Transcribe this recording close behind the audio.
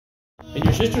And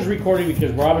your sister's recording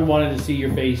because Robin wanted to see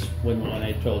your face when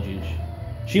I told you.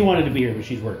 She wanted to be here, but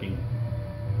she's working.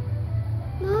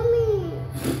 Mommy.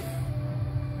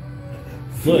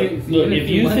 Look, if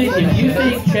you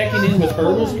think checking in with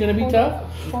her was gonna be tough,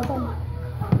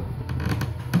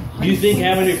 you think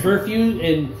having a curfew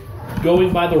and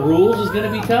going by the rules is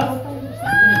gonna be tough?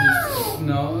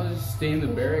 Just stay in the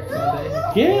barracks all day.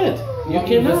 Can't. You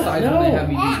cannot. No. They have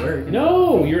me do work.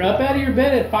 No, you're up out of your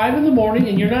bed at 5 in the morning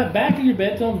and you're not back in your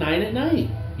bed till 9 at night.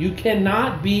 You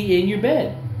cannot be in your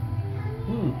bed.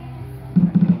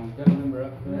 Gotta limber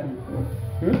up for that.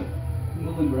 I'm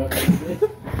gonna limber up for this.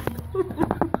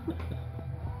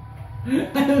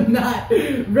 I'm not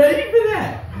ready for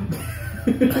that.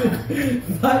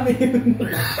 5 a.m.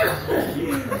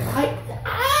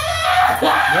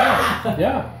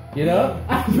 Yeah. Get up.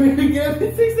 I'm gonna get up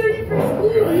at 6:30 for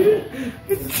school.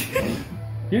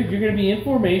 You're gonna be in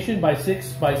formation by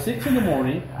 6 in the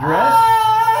morning. Dressed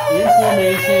in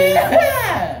formation,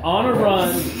 on a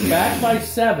run, back by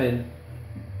 7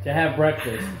 to have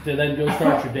breakfast to then go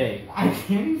start your day. I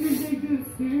can't even take this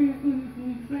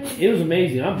seriously. It was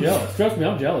amazing. I'm jealous. Trust me,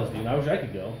 I'm jealous, dude. I wish I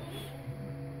could go.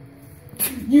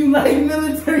 You like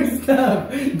military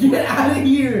stuff? Get out of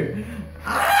here.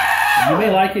 You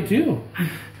may like it too.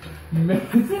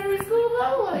 Military school?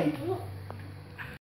 I like.